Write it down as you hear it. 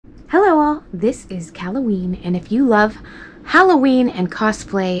Hello all, this is Halloween, and if you love Halloween and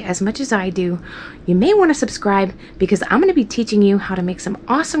cosplay as much as I do, you may want to subscribe because I'm going to be teaching you how to make some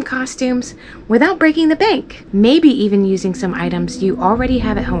awesome costumes without breaking the bank. Maybe even using some items you already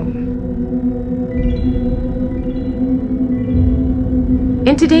have at home.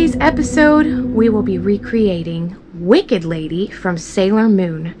 In today's episode, we will be recreating Wicked Lady from Sailor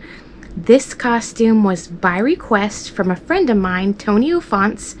Moon. This costume was by request from a friend of mine, Tnio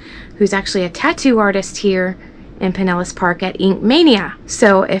Fontz, who's actually a tattoo artist here in Pinellas Park at Inkmania.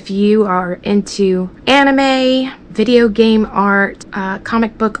 So if you are into anime, video game art,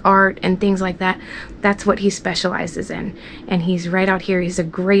 comic book art, and things like that, that's what he specializes in. And he's right out here. He's a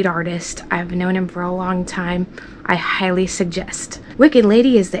great artist. I've known him for a long time. I highly suggest. Wicked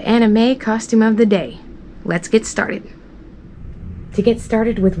Lady is the anime costume of the day. Let's get started. To get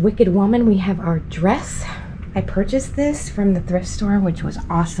started with Wicked Woman, we have our dress. I purchased this from the thrift store, which was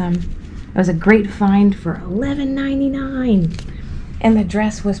awesome. It was a great find for $11.99. And the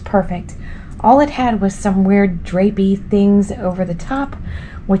dress was perfect. All it had was some weird drapey things over the top,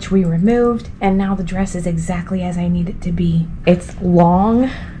 which we removed, and now the dress is exactly as I need it to be. It's long.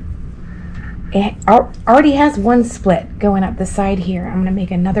 It already has one split going up the side here. I'm gonna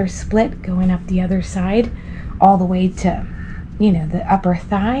make another split going up the other side, all the way to, you know, the upper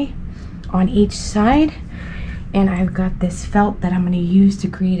thigh on each side. And I've got this felt that I'm going to use to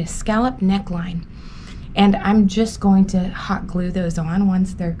create a scallop neckline. And I'm just going to hot glue those on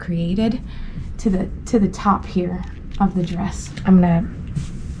once they're created to the top here of the dress. I'm going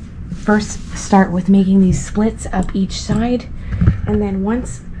to first start with making these splits up each side. And then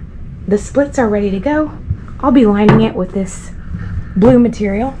once the splits are ready to go, I'll be lining it with this blue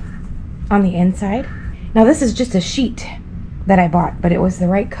material on the inside. Now this is just a sheet that I bought, but it was the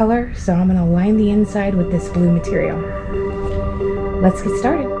right color, so I'm going to line the inside with this blue material. Let's get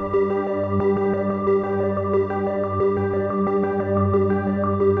started.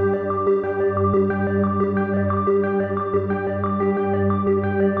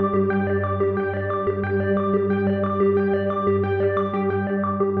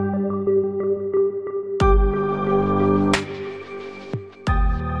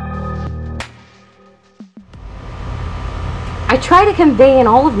 I try to convey in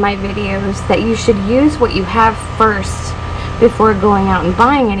all of my videos that you should use what you have first before going out and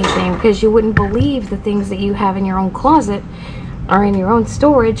buying anything, because you wouldn't believe the things that you have in your own closet or in your own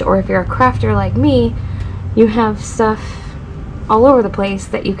storage, or if you're a crafter like me, you have stuff all over the place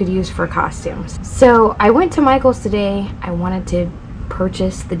that you could use for costumes. So I went to Michael's today. I wanted to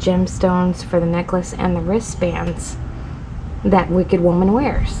purchase the gemstones for the necklace and the wristbands that Wicked Woman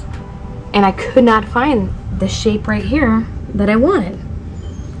wears. And I could not find the shape right here that I wanted.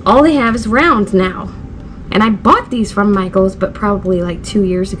 All they have is round now. And I bought these from Michael's, but probably like 2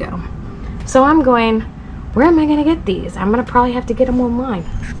 years ago. So I'm going, where am I gonna get these? I'm gonna probably have to get them online.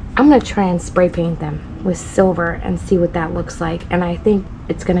 I'm gonna try and spray paint them with silver and see what that looks like. And I think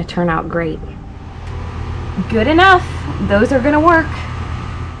it's gonna turn out great. Good enough. Those are gonna work.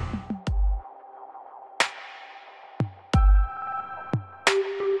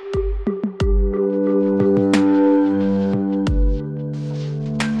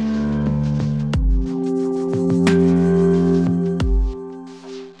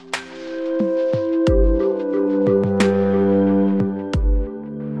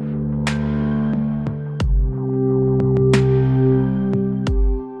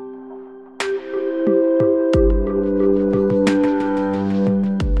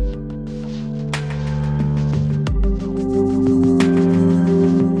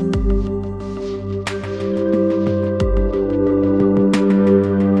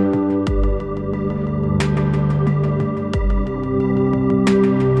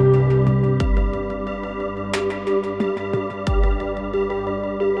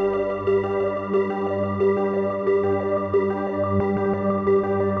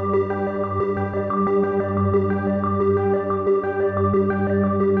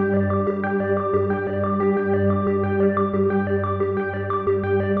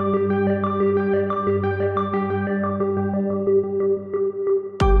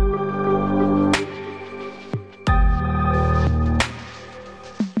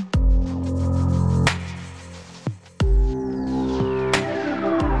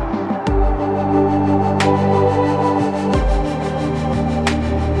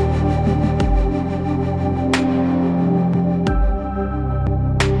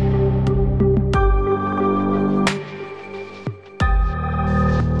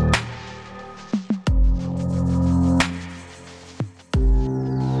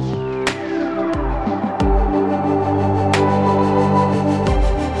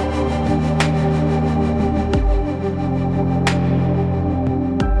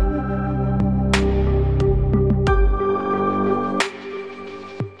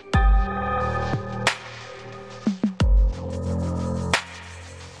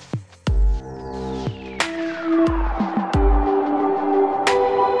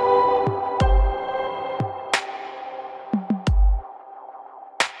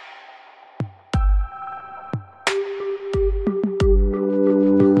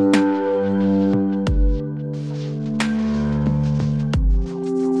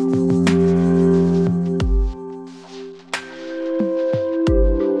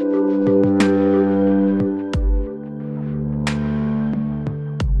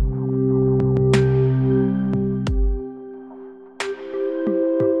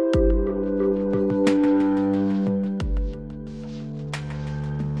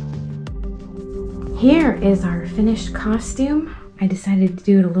 that is our finished costume. I decided to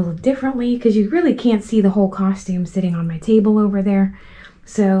do it a little differently because you really can't see the whole costume sitting on my table over there.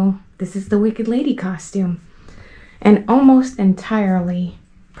 So this is the Wicked Lady costume, and almost entirely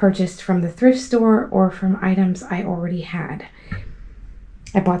purchased from the thrift store or from items I already had.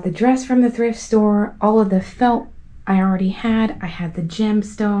 I bought the dress from the thrift store. All of the felt I already had. I had the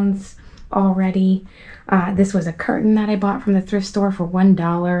gemstones already. This was a curtain that I bought from the thrift store for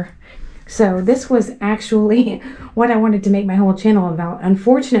 $1. So this was actually what I wanted to make my whole channel about.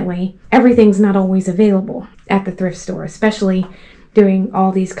 Unfortunately, everything's not always available at the thrift store, especially doing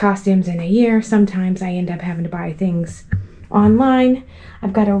all these costumes in a year. Sometimes I end up having to buy things online.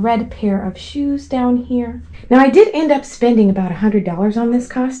 I've got a red pair of shoes down here. Now I did end up spending about $100 on this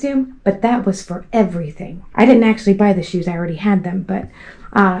costume, but that was for everything. I didn't actually buy the shoes, I already had them, but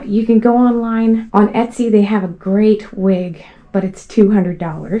you can go online. On Etsy, they have a great wig, but it's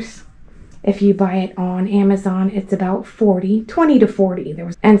 $200. If you buy it on Amazon, it's about $20 to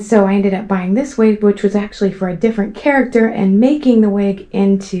 $40. And so I ended up buying this wig, which was actually for a different character, and making the wig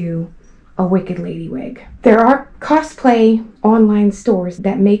into a Wicked Lady wig. There are cosplay online stores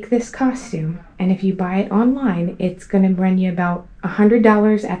that make this costume, and if you buy it online, it's going to run you about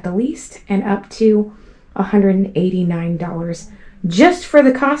 $100 at the least and up to $189 just for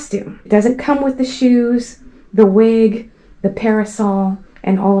the costume. It doesn't come with the shoes, the wig, the parasol,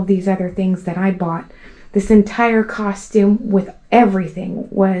 and all of these other things that I bought. This entire costume with everything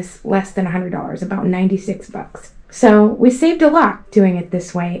was less than $100, about 96 bucks. So we saved a lot doing it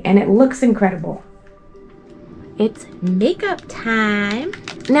this way, and it looks incredible. It's makeup time.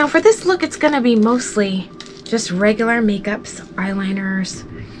 Now for this look, it's gonna be mostly just regular makeups, eyeliners,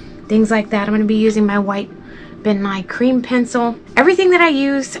 things like that. I'm gonna be using my white Ben Nye cream pencil. Everything that I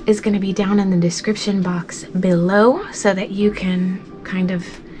use is gonna be down in the description box below so that you can kind of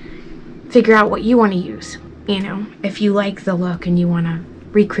figure out what you want to use, you know, if you like the look and you want to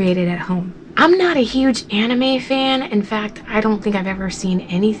recreate it at home. I'm not a huge anime fan. In fact, I don't think I've ever seen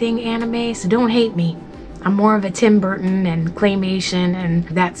anything anime, so don't hate me. I'm more of a Tim Burton and claymation and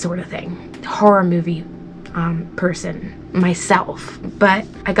that sort of thing. Horror movie person myself. But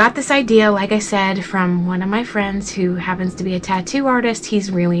I got this idea, like I said, from one of my friends who happens to be a tattoo artist.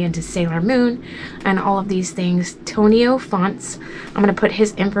 He's really into Sailor Moon and all of these things. Tnio Fontz. I'm going to put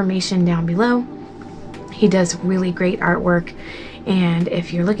his information down below. He does really great artwork, and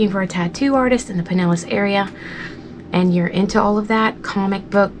if you're looking for a tattoo artist in the Pinellas area and you're into all of that, comic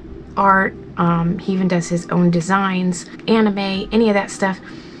book art, he even does his own designs, anime, any of that stuff,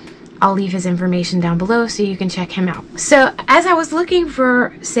 I'll leave his information down below so you can check him out. So as I was looking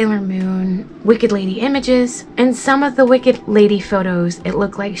for Sailor Moon Wicked Lady images, in some of the Wicked Lady photos, it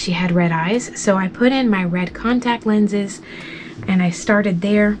looked like she had red eyes. So I put in my red contact lenses and I started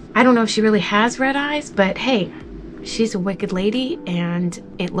there. I don't know if she really has red eyes, but hey, she's a Wicked Lady and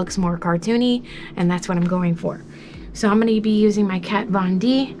it looks more cartoony, and that's what I'm going for. So I'm going to be using my Kat Von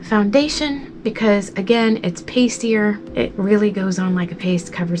D foundation because, again, it's pastier. It really goes on like a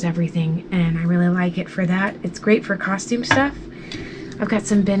paste, covers everything, and I really like it for that. It's great for costume stuff. I've got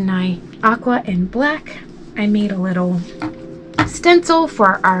some Ben Nye Aqua and Black. I made a little stencil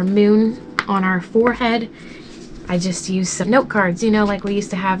for our moon on our forehead. I just used some note cards, you know, like we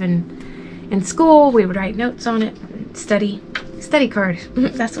used to have in school. We would write notes on it. Study card.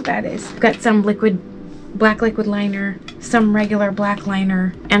 That's what that is. I've got some black liquid liner, some regular black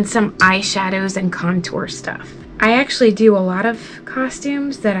liner, and some eyeshadows and contour stuff. I actually do a lot of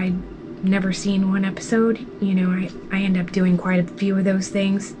costumes that I've never seen one episode. You know, I end up doing quite a few of those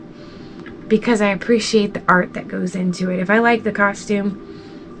things because I appreciate the art that goes into it. If I like the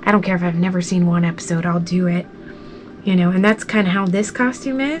costume, I don't care if I've never seen one episode, I'll do it. You know, and that's kind of how this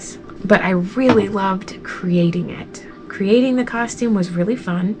costume is. But I really loved creating it. Creating the costume was really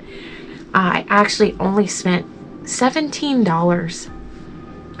fun. I actually only spent $17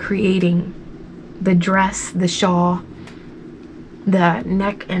 creating the dress, the shawl, the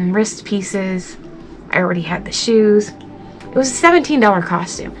neck and wrist pieces. I already had the shoes. It was a $17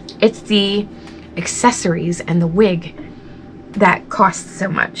 costume. It's the accessories and the wig that costs so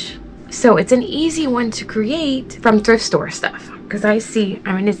much. So it's an easy one to create from thrift store stuff. Because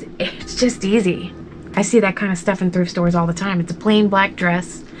it's just easy. I see that kind of stuff in thrift stores all the time. It's a plain black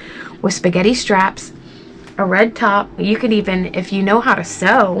dress with spaghetti straps, a red top. You could even, if you know how to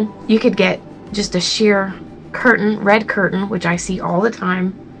sew, you could get just a sheer curtain, red curtain, which I see all the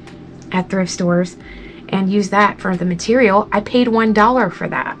time at thrift stores, and use that for the material. I paid $1 for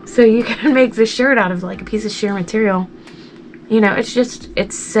that. So you can make the shirt out of like a piece of sheer material. You know,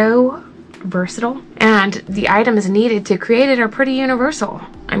 it's so versatile, and the items needed to create it are pretty universal.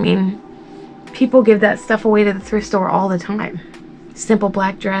 I mean, People give that stuff away to the thrift store all the time. Simple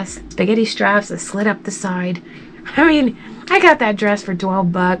black dress, spaghetti straps that slid up the side. I mean, I got that dress for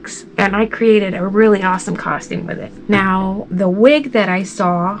 12 bucks and I created a really awesome costume with it. Now, the wig that I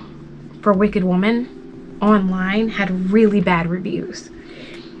saw for Wicked Woman online had really bad reviews.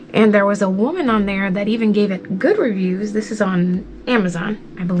 And there was a woman on there that even gave it good reviews. This is on Amazon,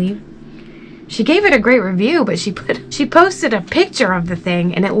 I believe. She gave it a great review, but she posted a picture of the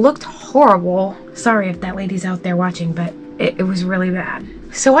thing and it looked horrible. Sorry if that lady's out there watching, but it was really bad.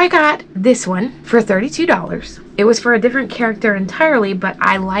 So I got this one for $32. It was for a different character entirely, but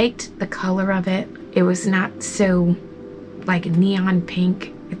I liked the color of it. It was not so like neon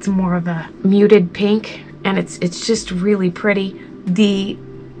pink. It's more of a muted pink, and it's just really pretty. The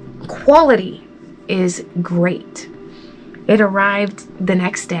quality is great. It arrived the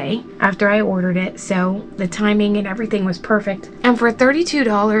next day after I ordered it, so the timing and everything was perfect. And for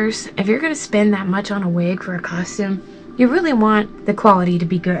 $32, if you're gonna spend that much on a wig for a costume, you really want the quality to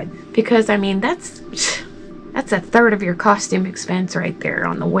be good, because I mean that's a third of your costume expense right there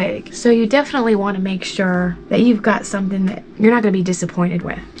on the wig. So you definitely want to make sure that you've got something that you're not going to be disappointed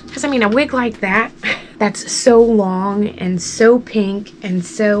with. Because I mean, a wig like that, that's so long and so pink and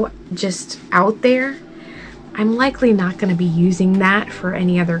so just out there, I'm likely not going to be using that for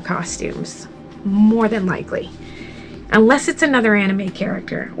any other costumes. More than likely. Unless it's another anime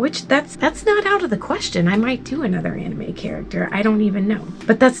character, which that's not out of the question. I might do another anime character. I don't even know.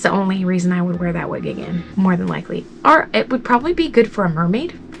 But that's the only reason I would wear that wig again, more than likely. Or it would probably be good for a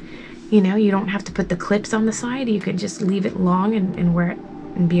mermaid. You know, you don't have to put the clips on the side. You can just leave it long and wear it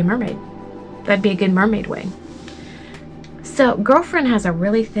and be a mermaid. That'd be a good mermaid wig. So, girlfriend has a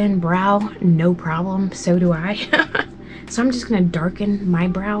really thin brow, no problem. So do I. So I'm just going to darken my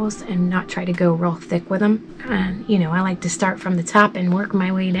brows and not try to go real thick with them. And, you know, I like to start from the top and work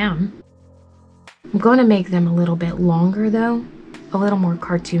my way down. I'm going to make them a little bit longer though, a little more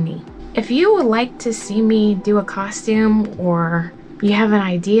cartoony. If you would like to see me do a costume, or you have an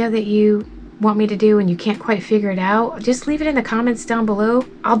idea that you want me to do and you can't quite figure it out, just leave it in the comments down below.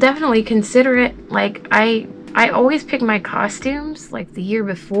 I'll definitely consider it. Like, I always pick my costumes like the year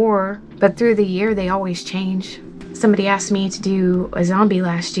before, but through the year they always change. Somebody asked me to do a zombie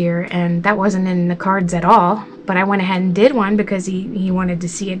last year and that wasn't in the cards at all, but I went ahead and did one because he wanted to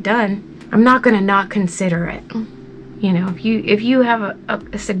see it done. I'm not gonna not consider it. You know, if you have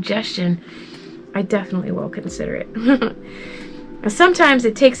a suggestion, I definitely will consider it. Sometimes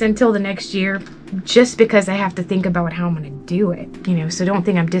it takes until the next year just because I have to think about how I'm gonna do it, you know, so don't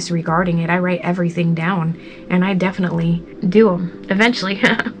think I'm disregarding it. I write everything down and I definitely do them eventually.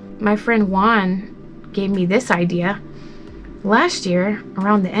 My friend Juan gave me this idea last year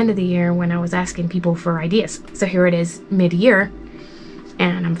around the end of the year when I was asking people for ideas. So here it is mid-year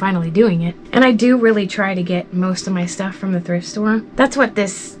and I'm finally doing it. And I do really try to get most of my stuff from the thrift store. That's what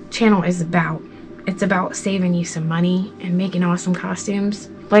this channel is about. It's about saving you some money and making awesome costumes.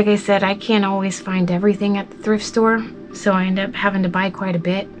 Like I said, I can't always find everything at the thrift store, so I end up having to buy quite a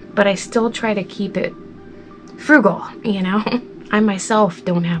bit, but I still try to keep it frugal, you know? I myself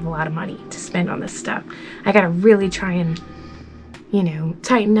don't have a lot of money to spend on this stuff. I gotta really try and, you know,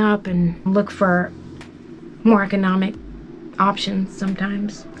 tighten up and look for more economic options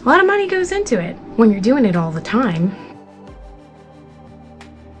sometimes. A lot of money goes into it when you're doing it all the time.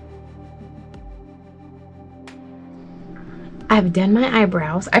 I've done my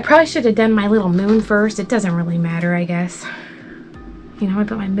eyebrows. I probably should have done my little moon first. It doesn't really matter, I guess. You know, I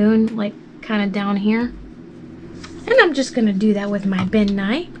put my moon like kind of down here. And I'm just going to do that with my Ben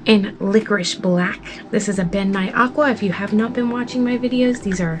Nye in Licorice Black. This is a Ben Nye Aqua. If you have not been watching my videos,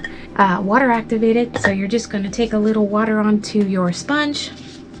 these are water activated. So you're just going to take a little water onto your sponge.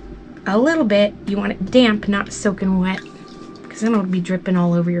 A little bit. You want it damp, not soaking wet, because then it'll be dripping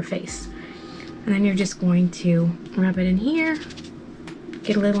all over your face. And then you're just going to rub it in here.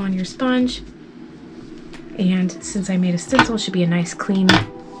 Get a little on your sponge. And since I made a stencil, it should be a nice clean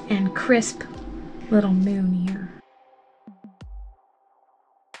and crisp little moon here.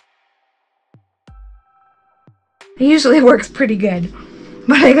 It usually works pretty good,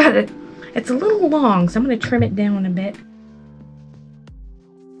 but I got it. It's a little long, so I'm going to trim it down a bit.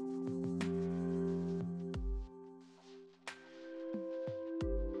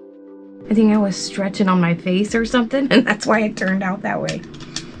 I think I was stretching on my face or something, and that's why it turned out that way.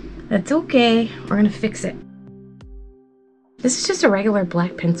 That's okay. We're going to fix it. This is just a regular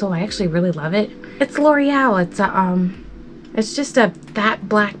black pencil. I actually really love it. It's L'Oreal. It's just a fat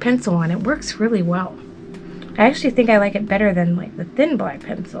black pencil, and it works really well. I actually think I like it better than like the thin black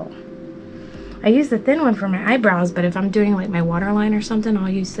pencil. I use the thin one for my eyebrows, but if I'm doing like my waterline or something, I'll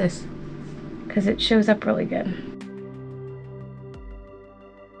use this. because it shows up really good.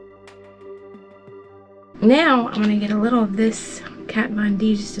 Now I'm gonna get a little of this Kat Von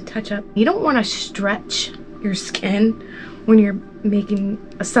D just to touch up. You don't want to stretch your skin when you're making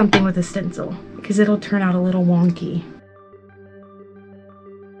something with a stencil because it'll turn out a little wonky.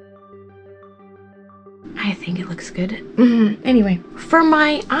 I think it looks good. Anyway, for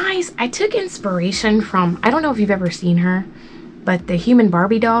my eyes, I took inspiration from, I don't know if you've ever seen her, but the human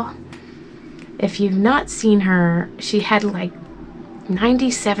Barbie doll. If you've not seen her, she had like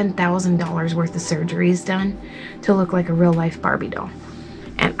 $97,000 worth of surgeries done to look like a real life Barbie doll.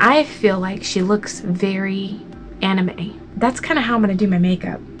 And I feel like she looks very anime. That's kind of how I'm gonna do my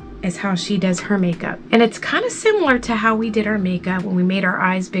makeup, is how she does her makeup. And it's kind of similar to how we did our makeup when we made our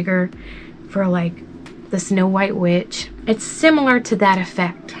eyes bigger for like the Snow White Witch. It's similar to that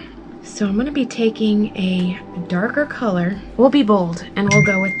effect. So I'm gonna be taking a darker color. We'll be bold and we'll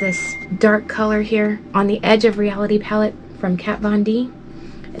go with this dark color here on the Edge of Reality palette from Kat Von D.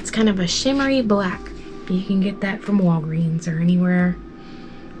 It's kind of a shimmery black. You can get that from Walgreens or anywhere.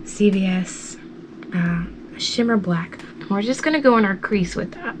 CVS, shimmer black. We're just gonna go in our crease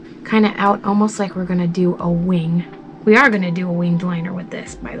with that. Kind of out, almost like we're gonna do a wing. We are gonna do a winged liner with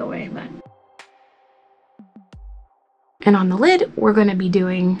this, by the way, but. And on the lid, we're gonna be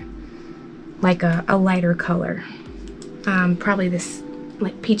doing like a lighter color. Probably this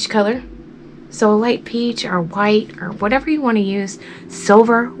like peach color. So a light peach or white or whatever you want to use.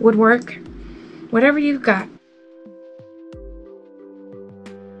 Silver would work. Whatever you've got.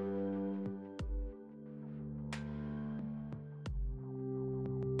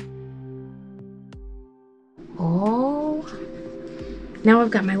 Oh. Now I've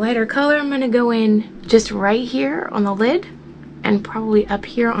got my lighter color. I'm going to go in just right here on the lid. And probably up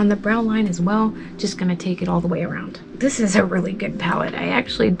here on the brow line as well. Just gonna take it all the way around. This is a really good palette. I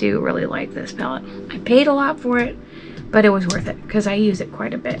actually do really like this palette. I paid a lot for it, but it was worth it because I use it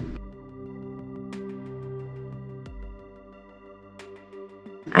quite a bit.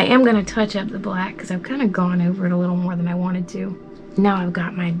 I am gonna touch up the black because I've kind of gone over it a little more than I wanted to. Now I've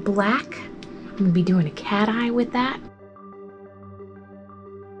got my black. I'm gonna be doing a cat eye with that.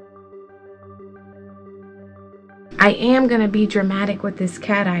 I am gonna be dramatic with this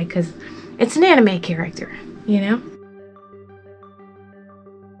cat eye because it's an anime character, you know?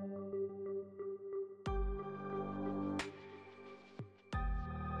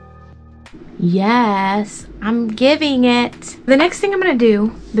 Yes, I'm giving it. The next thing I'm gonna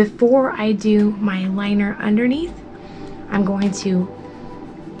do before I do my liner underneath, I'm going to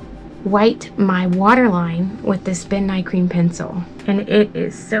white my waterline with this Ben Nye Cream pencil. And it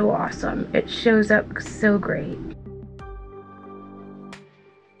is so awesome. It shows up so great.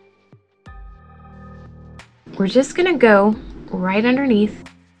 We're just gonna go right underneath.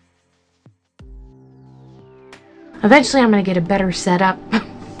 Eventually I'm gonna get a better setup.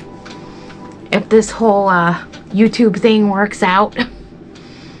 If this whole YouTube thing works out,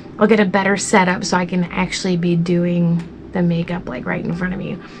 I'll get a better setup so I can actually be doing the makeup like right in front of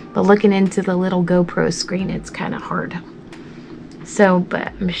me. But looking into the little GoPro screen, it's kind of hard. So, but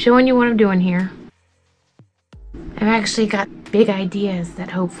I'm showing you what I'm doing here. I've actually got big ideas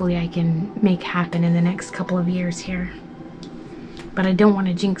that hopefully I can make happen in the next couple of years here. But I don't want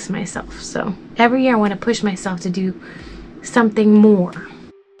to jinx myself. So every year I want to push myself to do something more.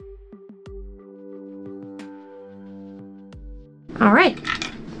 All right,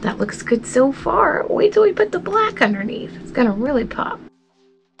 that looks good so far. Wait till we put the black underneath. It's gonna really pop.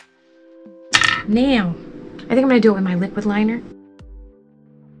 Now, I think I'm gonna do it with my liquid liner.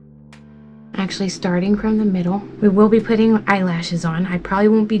 Actually starting from the middle. We will be putting eyelashes on. I probably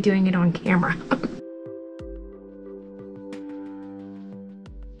won't be doing it on camera.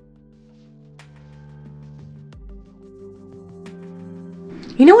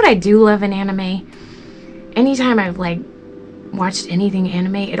 You know what I do love in anime? Anytime I've like watched anything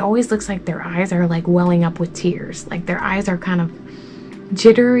anime, it always looks like their eyes are like welling up with tears. Like their eyes are kind of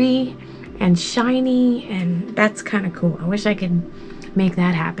jittery and shiny, and that's kind of cool. I wish I could make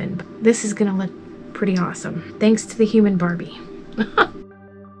that happen. But this is gonna look pretty awesome thanks to the human Barbie.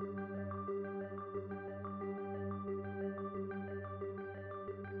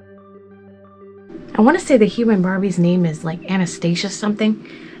 I want to say the human Barbie's name is like Anastasia something,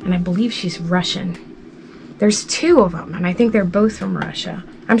 and I believe she's Russian. There's two of them, and I think they're both from Russia.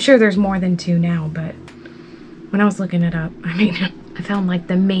 I'm sure there's more than two now, but when I was looking it up, I mean, I found like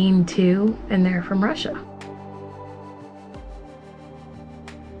the main two, and they're from Russia.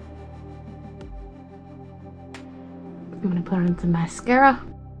 I'm gonna put on some mascara.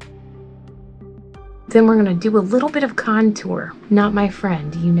 Then we're gonna do a little bit of contour. Not my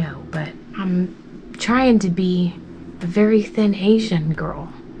friend, you know, but I'm trying to be a very thin Asian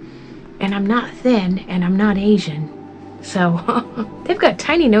girl. And I'm not thin, and I'm not Asian. So, they've got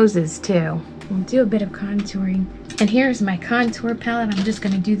tiny noses too. We'll do a bit of contouring. And here's my contour palette. I'm just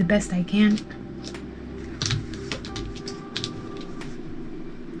gonna do the best I can.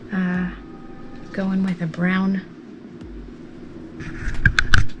 Going with a brown.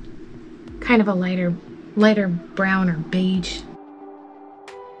 Kind of a lighter brown or beige.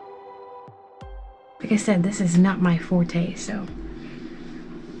 Like I said, this is not my forte, so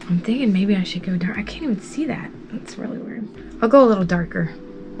I'm thinking maybe I should go dark. I can't even see that. That's really weird. I'll go a little darker.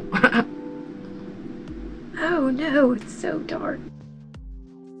 Oh no, it's so dark.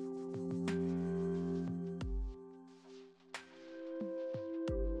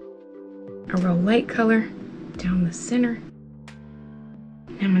 A real light color down the center.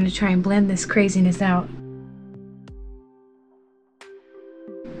 I'm going to try and blend this craziness out.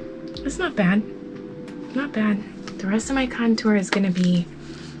 It's not bad. Not bad. The rest of my contour is going to be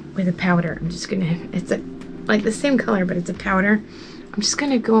with a powder. I'm just going to, it's a like the same color, but it's a powder. I'm just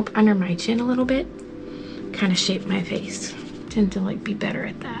going to go up under my chin a little bit. Kind of shape my face. I tend to like be better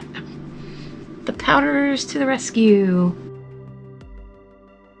at that. The powders to the rescue.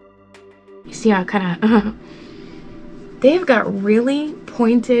 You see how kind of they've got really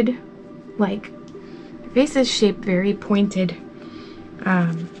pointed, like their face is shaped very pointed,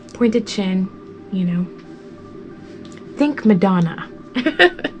 pointed chin, you know. Think Madonna.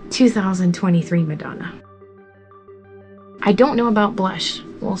 2023 Madonna. I don't know about blush.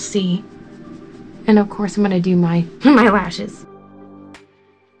 We'll see. And of course I'm gonna do my lashes.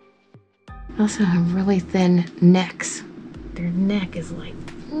 They also have really thin necks. Their neck is like,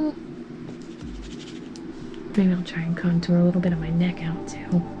 maybe I'll try and contour a little bit of my neck out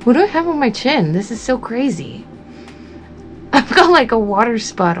too. What do I have on my chin? This is so crazy. I've got like a water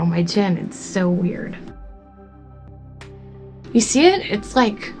spot on my chin. It's so weird. You see it? It's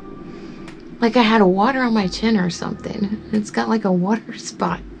like I had a water on my chin or something. It's got like a water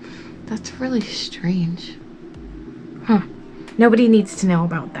spot. That's really strange. Huh. Nobody needs to know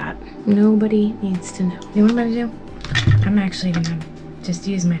about that. Nobody needs to know. You know what I'm gonna do? I'm actually gonna just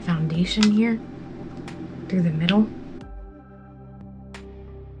use my foundation here through the middle.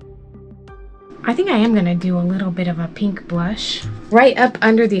 I think I am gonna do a little bit of a pink blush right up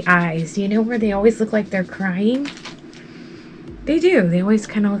under the eyes. You know where they always look like they're crying? They do. They always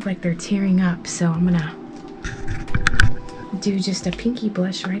kind of look like they're tearing up. So I'm gonna do just a pinky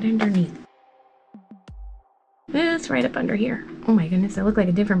blush right underneath. Yeah, it's right up under here. Oh my goodness, I look like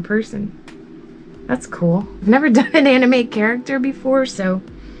a different person. That's cool. I've never done an anime character before, so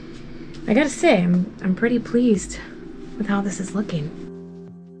I gotta say, I'm pretty pleased with how this is looking.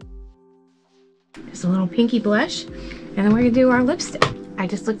 Just a little pinky blush, and then we're gonna do our lipstick. I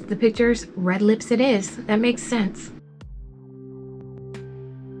just looked at the pictures. Red lips it is. That makes sense.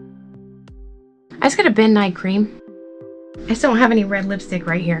 I just got a Ben Nye cream. I just don't have any red lipstick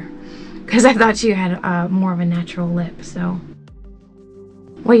right here because I thought you had more of a natural lip. So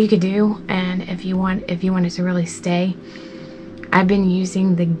what you could do, and if you want it to really stay, I've been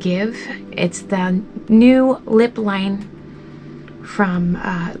using the Give. It's the new lip line from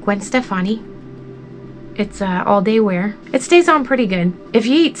Gwen Stefani. It's all day wear. It stays on pretty good. If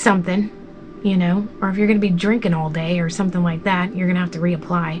you eat something, you know, or if you're gonna be drinking all day or something like that, you're gonna have to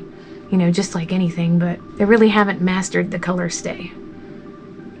reapply. You know, just like anything, but they really haven't mastered the color stay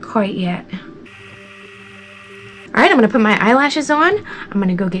quite yet. All right, I'm gonna put my eyelashes on. I'm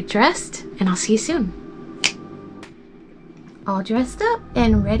gonna go get dressed, and I'll see you soon. All dressed up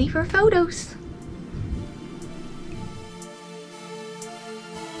and ready for photos.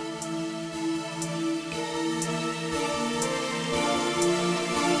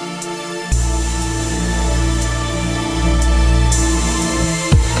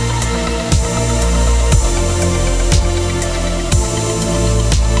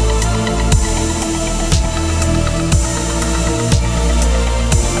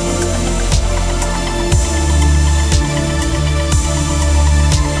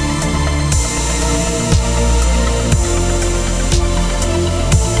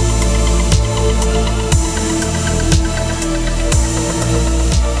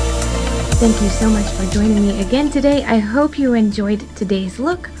 Thank you so much for joining me again today. I hope you enjoyed today's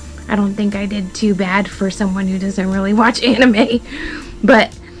look. I don't think I did too bad for someone who doesn't really watch anime,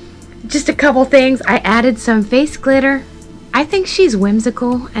 but just a couple things. I added some face glitter. I think she's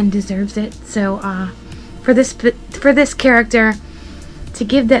whimsical and deserves it. So for this character, to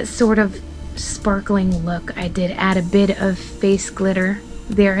give that sort of sparkling look, I did add a bit of face glitter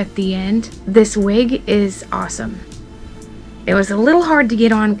there at the end. This wig is awesome. It was a little hard to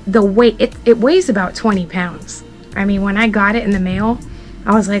get on. The weight, it weighs about 20 pounds. I mean, when I got it in the mail,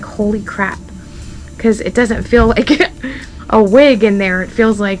 I was like, holy crap. Because it doesn't feel like a wig in there. It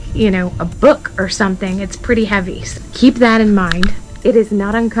feels like, you know, a book or something. It's pretty heavy. So keep that in mind. It is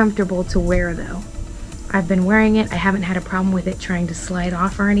not uncomfortable to wear though. I've been wearing it. I haven't had a problem with it trying to slide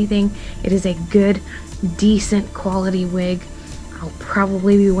off or anything. It is a good, decent quality wig. I'll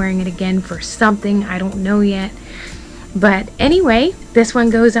probably be wearing it again for something. I don't know yet. But anyway, this one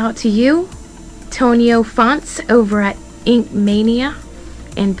goes out to you, Tnio Fontz over at Inkmania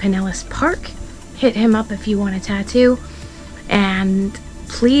in Pinellas Park. Hit him up if you want a tattoo. And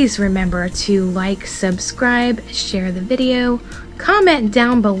please remember to like, subscribe, share the video, comment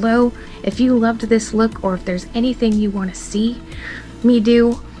down below if you loved this look or if there's anything you want to see me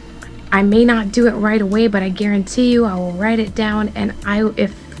do. I may not do it right away, but I guarantee you I will write it down, and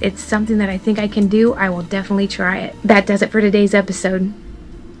if it's something that I think I can do, I will definitely try it. That does it for today's episode.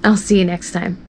 I'll see you next time.